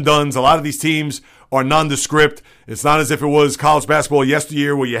lot of one-and-dones, a lot of these teams are nondescript. It's not as if it was college basketball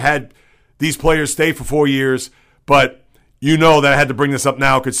yesteryear where you had these players stay for 4 years. But you know that I had to bring this up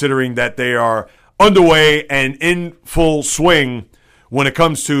now considering that they are underway and in full swing when it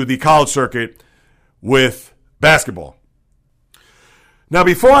comes to the college circuit with basketball. Now,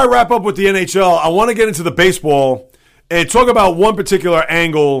 before I wrap up with the NHL, I want to get into the baseball and talk about one particular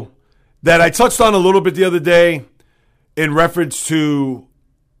angle that I touched on a little bit the other day in reference to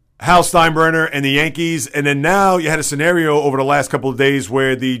Hal Steinbrenner and the Yankees. And then now you had a scenario over the last couple of days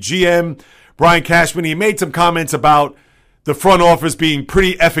where the GM, Brian Cashman, he made some comments about the front office being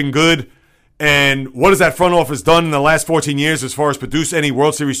pretty effing good. And what has that front office done in the last 14 years as far as produce any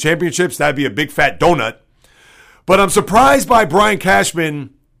World Series championships? That'd be a big fat donut. But I'm surprised by Brian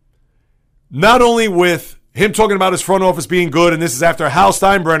Cashman, not only with him talking about his front office being good, and this is after Hal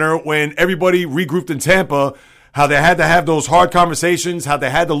Steinbrenner, when everybody regrouped in Tampa, how they had to have those hard conversations, how they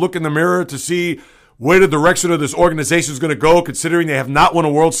had to look in the mirror to see where the direction of this organization is going to go, considering they have not won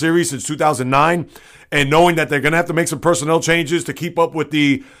a World Series since 2009, and knowing that they're going to have to make some personnel changes to keep up with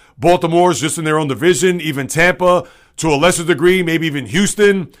the Baltimore's just in their own division, even Tampa, to a lesser degree, maybe even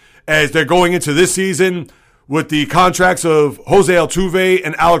Houston, as they're going into this season with the contracts of Jose Altuve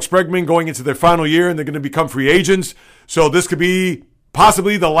and Alex Bregman going into their final year, and they're going to become free agents. So this could be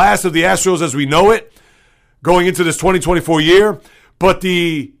possibly the last of the Astros as we know it going into this 2024 year. But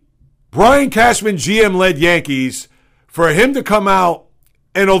the Brian Cashman GM-led Yankees, for him to come out,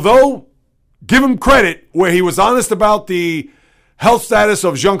 and although give him credit where he was honest about the health status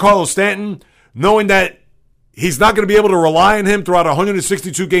of Giancarlo Stanton, knowing that he's not going to be able to rely on him throughout a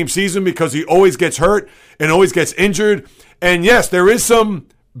 162-game season because he always gets hurt and always gets injured. And yes, there is some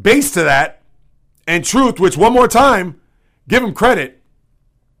base to that and truth, which one more time, give him credit.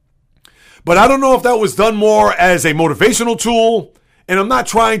 But I don't know if that was done more as a motivational tool, and I'm not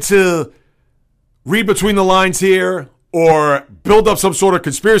trying to read between the lines here or build up some sort of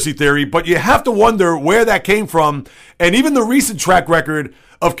conspiracy theory, but you have to wonder where that came from. And even the recent track record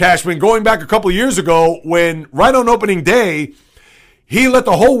of Cashman going back a couple of years ago when right on opening day, he let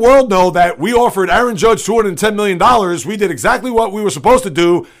the whole world know that we offered Aaron Judge $210 million. We did exactly what we were supposed to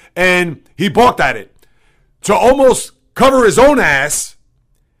do, and he balked at it to almost cover his own ass.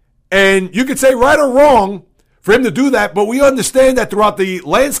 And you could say right or wrong for him to do that, but we understand that throughout the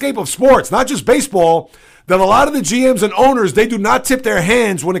landscape of sports, not just baseball, that a lot of the GMs and owners, they do not tip their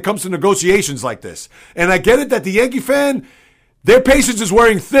hands when it comes to negotiations like this. And I get it that the Yankee fan, their patience is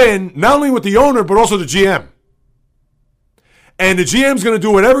wearing thin, not only with the owner, but also the GM. And the GM's going to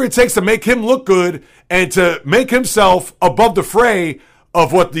do whatever it takes to make him look good and to make himself above the fray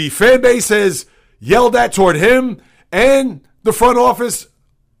of what the fan base has yelled at toward him and the front office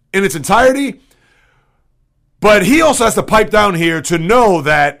in its entirety. But he also has to pipe down here to know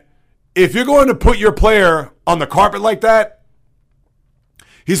that if you're going to put your player on the carpet like that,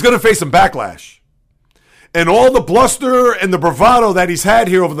 he's going to face some backlash. And all the bluster and the bravado that he's had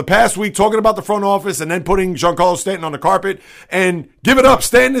here over the past week, talking about the front office and then putting Giancarlo Stanton on the carpet. And give it up,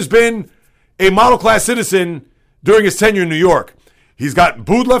 Stanton has been a model-class citizen during his tenure in New York. He's gotten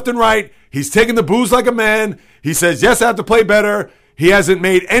booed left and right. He's taken the boos like a man. He says, yes, I have to play better. He hasn't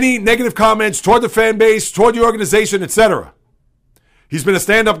made any negative comments toward the fan base, toward the organization, etc. He's been a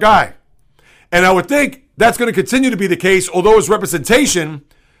stand-up guy. And I would think that's going to continue to be the case, although his representation,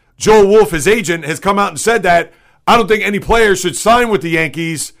 Joe Wolf, his agent, has come out and said that I don't think any player should sign with the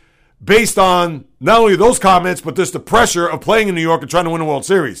Yankees based on not only those comments, but just the pressure of playing in New York and trying to win a World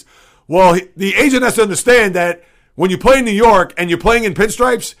Series. Well, the agent has to understand that when you play in New York and you're playing in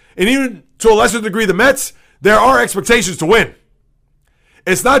pinstripes, and even to a lesser degree the Mets, there are expectations to win.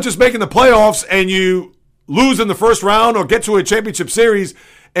 It's not just making the playoffs and you lose in the first round or get to a championship series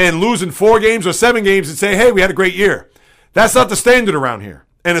and lose in 4 games or 7 games and say, hey, we had a great year. That's not the standard around here,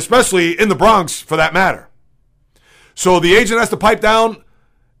 and especially in the Bronx for that matter. So the agent has to pipe down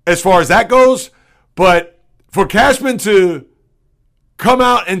as far as that goes, but for Cashman to come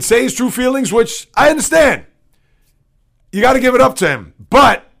out and say his true feelings, which I understand, you got to give it up to him.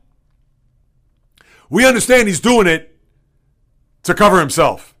 But we understand he's doing it to cover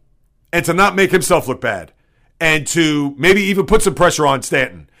himself and to not make himself look bad and to maybe even put some pressure on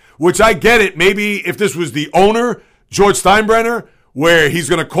Stanton, which I get it. Maybe if this was the owner, George Steinbrenner, where he's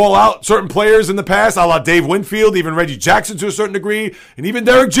going to call out certain players in the past, a la Dave Winfield, even Reggie Jackson to a certain degree, and even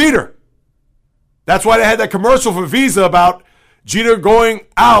Derek Jeter. That's why they had that commercial for Visa about Jeter going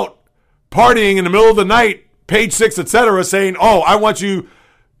out, partying in the middle of the night, Page 6, etc., saying, oh, I want you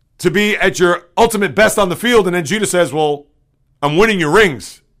to be at your ultimate best on the field. And then Jeter says, well, I'm winning your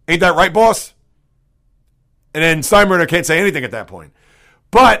rings. Ain't that right, boss? And then Steinbrenner can't say anything at that point.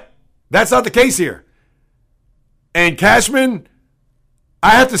 But That's not the case here. And Cashman,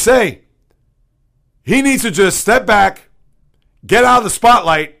 I have to say, he needs to just step back, get out of the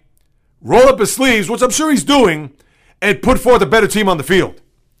spotlight, roll up his sleeves, which I'm sure he's doing, and put forth a better team on the field.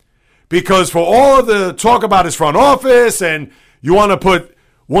 Because for all of the talk about his front office and you want to put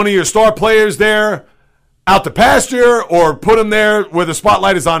one of your star players there out to pasture or put him there where the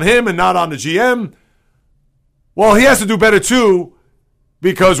spotlight is on him and not on the GM, well, he has to do better too,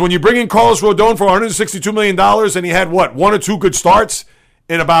 because when you bring in Carlos Rodon for $162 million and he had, one or two good starts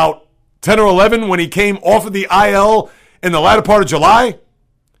in about 10 or 11 when he came off of the IL in the latter part of July,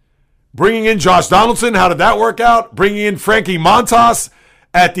 bringing in Josh Donaldson, how did that work out? Bringing in Frankie Montas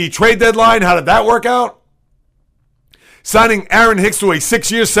at the trade deadline, how did that work out? Signing Aaron Hicks to a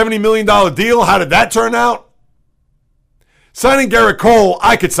 6-year, $70 million deal, how did that turn out? Signing Garrett Cole,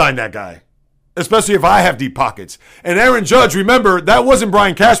 I could sign that guy, especially if I have deep pockets. And Aaron Judge, remember, that wasn't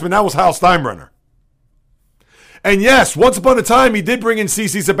Brian Cashman, that was Hal Steinbrenner. And yes, once upon a time, he did bring in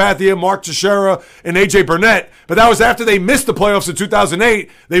CeCe Sabathia, Mark Teixeira, and A.J. Burnett, but that was after they missed the playoffs in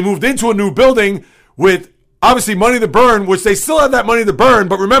 2008. They moved into a new building with, obviously, money to burn, which they still have that money to burn,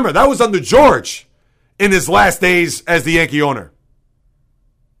 but remember, that was under George in his last days as the Yankee owner.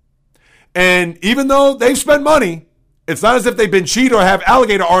 And even though they've spent money, it's not as if they've been cheated or have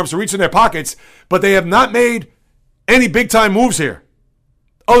alligator arms to reach in their pockets, but they have not made any big-time moves here,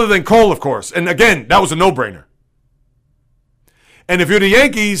 other than Cole, of course. And again, that was a no-brainer. And if you're the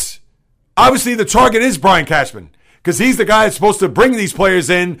Yankees, obviously the target is Brian Cashman, because he's the guy that's supposed to bring these players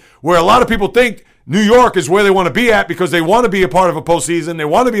in where a lot of people think New York is where they want to be at because they want to be a part of a postseason. They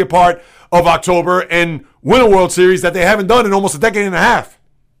want to be a part of October and win a World Series that they haven't done in almost a decade and a half.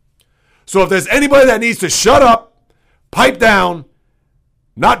 So if there's anybody that needs to shut up, pipe down,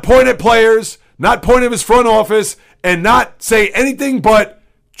 not point at players, not point at his front office, and not say anything but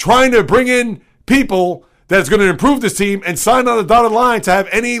trying to bring in people that's going to improve this team and sign on the dotted line to have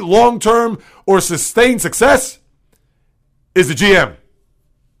any long-term or sustained success, is the GM.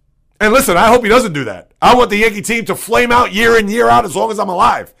 And listen, I hope he doesn't do that. I want the Yankee team to flame out year in, year out as long as I'm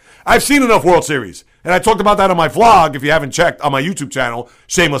alive. I've seen enough World Series. And I talked about that on my vlog. If you haven't checked on my YouTube channel,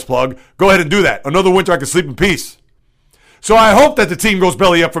 shameless plug, go ahead and do that. Another winter I can sleep in peace. So I hope that the team goes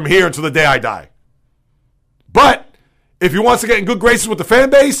belly up from here until the day I die. But if he wants to get in good graces with the fan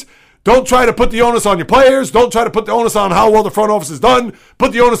base, don't try to put the onus on your players. Don't try to put the onus on how well the front office is done.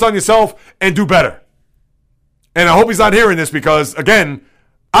 Put the onus on yourself and do better. And I hope he's not hearing this because, again,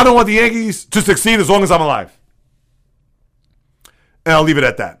 I don't want the Yankees to succeed as long as I'm alive. And I'll leave it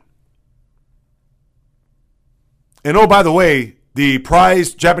at that. And oh, by the way, the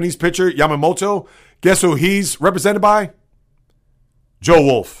prized Japanese pitcher, Yamamoto, guess who he's represented by? Joe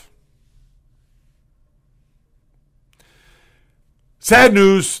Wolf. Sad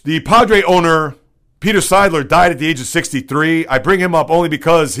news, the Padre owner, Peter Seidler, died at the age of 63. I bring him up only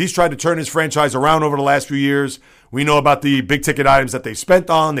because he's tried to turn his franchise around over the last few years. We know about the big-ticket items that they spent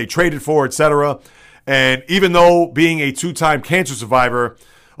on, they traded for, etc. And even though being a two-time cancer survivor,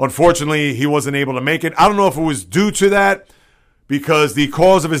 unfortunately, he wasn't able to make it. I don't know if it was due to that because the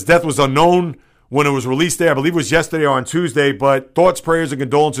cause of his death was unknown when it was released there. I believe it was yesterday or on Tuesday, but thoughts, prayers, and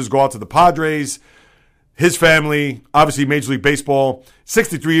condolences go out to the Padres, his family, obviously Major League Baseball,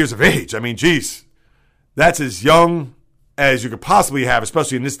 63 years of age. I mean, geez, that's as young as you could possibly have,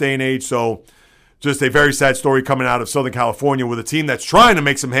 especially in this day and age. So just a very sad story coming out of Southern California with a team that's trying to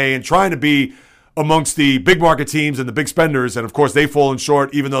make some hay and trying to be amongst the big market teams and the big spenders. And, of course, they've fallen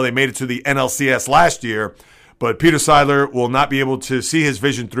short even though they made it to the NLCS last year. But Peter Seidler will not be able to see his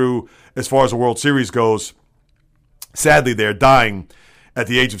vision through as far as the World Series goes. Sadly, they're dying at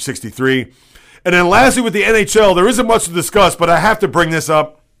the age of 63. And then lastly with the NHL, there isn't much to discuss, but I have to bring this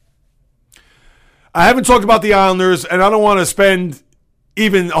up. I haven't talked about the Islanders, and I don't want to spend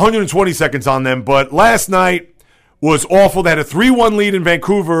even 120 seconds on them, but last night was awful. They had a 3-1 lead in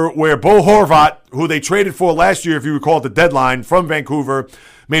Vancouver where Bo Horvat, who they traded for last year, if you recall at the deadline, from Vancouver,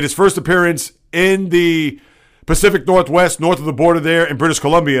 made his first appearance in the Pacific Northwest, north of the border there in British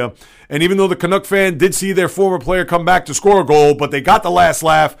Columbia. And even though the Canuck fan did see their former player come back to score a goal, but they got the last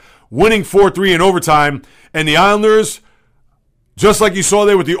laugh, winning 4-3 in overtime. And the Islanders, just like you saw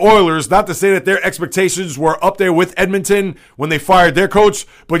there with the Oilers, not to say that their expectations were up there with Edmonton when they fired their coach,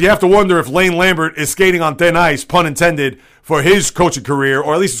 but you have to wonder if Lane Lambert is skating on thin ice, pun intended, for his coaching career,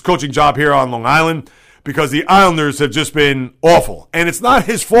 or at least his coaching job here on Long Island, because the Islanders have just been awful. And it's not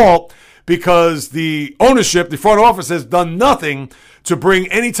his fault because the ownership, the front office, has done nothing to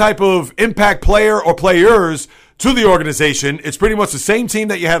bring any type of impact player or players to the organization. It's pretty much the same team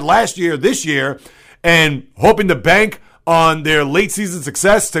that you had last year, this year, and hoping to bank on their late season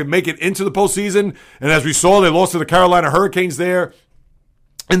success to make it into the postseason. And as we saw, they lost to the Carolina Hurricanes there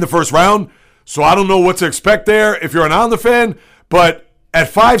in the first round. So I don't know what to expect there if you're an Islander fan. But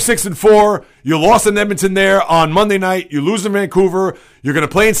at 5-6-4, you lost in Edmonton there on Monday night. You lose in Vancouver. You're going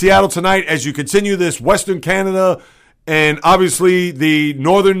to play in Seattle tonight as you continue this Western Canada and obviously the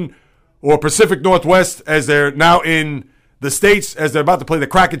Northern or Pacific Northwest as they're now in the States as they're about to play the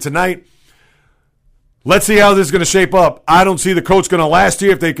Kraken tonight. Let's see how this is going to shape up. I don't see the coach going to last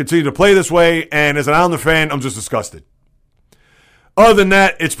year if they continue to play this way. And as an Islander fan, I'm just disgusted. Other than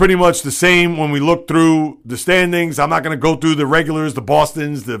that, it's pretty much the same when we look through the standings. I'm not going to go through the regulars, the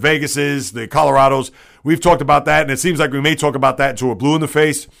Bostons, the Vegases, the Colorados. We've talked about that, and it seems like we may talk about that until we're blue in the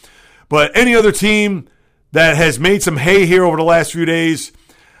face. But any other team that has made some hay here over the last few days,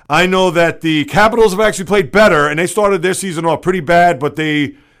 I know that the Capitals have actually played better, and they started their season off pretty bad, but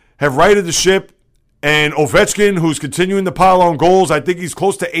they have righted the ship. And Ovechkin, who's continuing to pile on goals, I think he's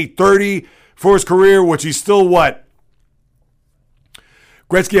close to 830 for his career, which he's still what?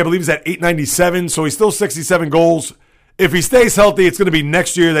 Gretzky, I believe, is at 897, so he's still 67 goals. If he stays healthy, it's going to be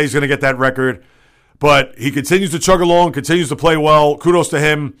next year that he's going to get that record. But he continues to chug along, continues to play well. Kudos to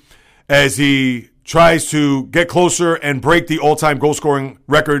him as he tries to get closer and break the all-time goal-scoring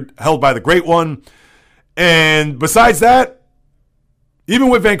record held by the Great One. And besides that, even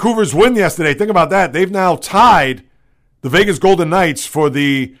with Vancouver's win yesterday, think about that. They've now tied the Vegas Golden Knights for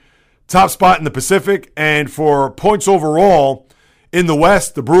the top spot in the Pacific and for points overall. In the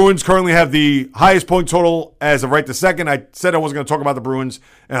West, the Bruins currently have the highest point total as of right this second. I said I wasn't going to talk about the Bruins,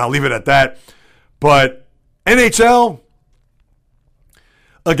 and I'll leave it at that. But NHL,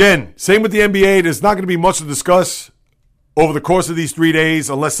 again, same with the NBA. There's not going to be much to discuss over the course of these 3 days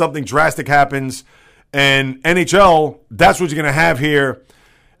unless something drastic happens. And NHL, that's what you're going to have here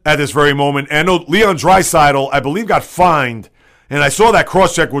at this very moment. And I know Leon Draisaitl, I believe, got fined. And I saw that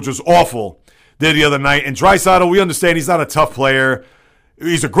cross-check, which was awful, there the other night. And Draisaitl, we understand he's not a tough player.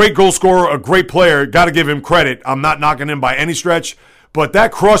 He's a great goal scorer, a great player. Got to give him credit. I'm not knocking him by any stretch. But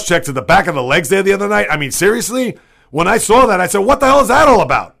that cross-check to the back of the legs there the other night, I mean, seriously? When I saw that, I said, what the hell is that all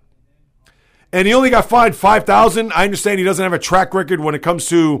about? And he only got fined $5,000. I understand he doesn't have a track record when it comes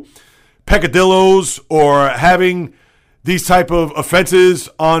to peccadillos or having these type of offenses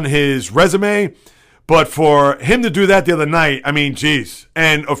on his resume. But for him to do that the other night, I mean, geez.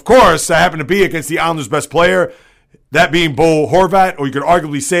 And, of course, that happened to be against the Islanders' best player, that being Bo Horvat, or you could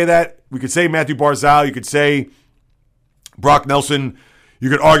arguably say that. We could say Matthew Barzal. You could say Brock Nelson. You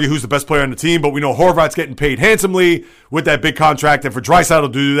could argue who's the best player on the team, but we know Horvat's getting paid handsomely with that big contract. And for Draisaitl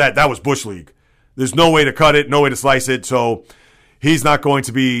to do that, that was Bush League. There's no way to cut it, no way to slice it. So he's not going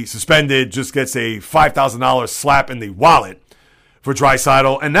to be suspended, just gets a $5,000 slap in the wallet for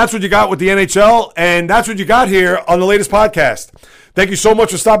Draisaitl. And that's what you got with the NHL, and that's what you got here on the latest podcast. Thank you so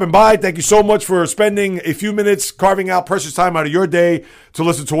much for stopping by. Thank you so much for spending a few minutes carving out precious time out of your day to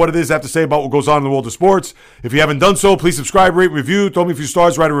listen to what it is I have to say about what goes on in the world of sports. If you haven't done so, please subscribe, rate, review. Throw me a few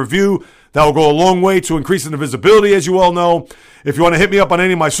stars, write a review. That will go a long way to increasing the visibility, as you all know. If you want to hit me up on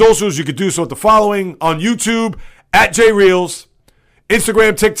any of my socials, you could do so at the following. On YouTube, at JReels.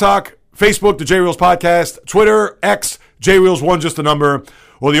 Instagram, TikTok, Facebook, The J Reels Podcast. Twitter, X, JReels1, just a number.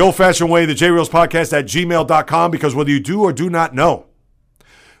 Or the old-fashioned way, the JReels Podcast at gmail.com, because whether you do or do not know,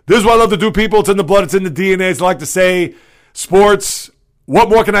 this is what I love to do, people. It's in the blood. It's in the DNA. As I like to say, sports, what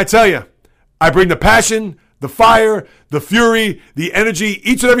more can I tell you? I bring the passion, the fire, the fury, the energy,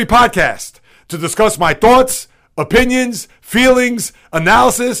 each and every podcast to discuss my thoughts, opinions, feelings,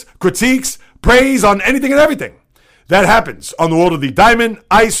 analysis, critiques, praise on anything and everything that happens on the world of the diamond,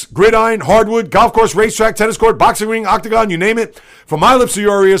 ice, gridiron, hardwood, golf course, racetrack, tennis court, boxing ring, octagon, you name it. From my lips to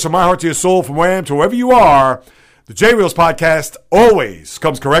your ears, from my heart to your soul, from where I am to wherever you are, the J Reels Podcast always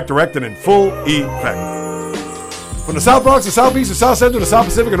comes correct, direct, and in full effect. From the South Bronx, the South Beach, the South Central, the South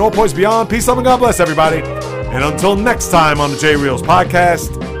Pacific, and all points beyond, peace, love, and God bless everybody. And until next time on the J Reels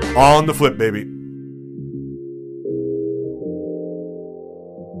Podcast, on the flip, baby.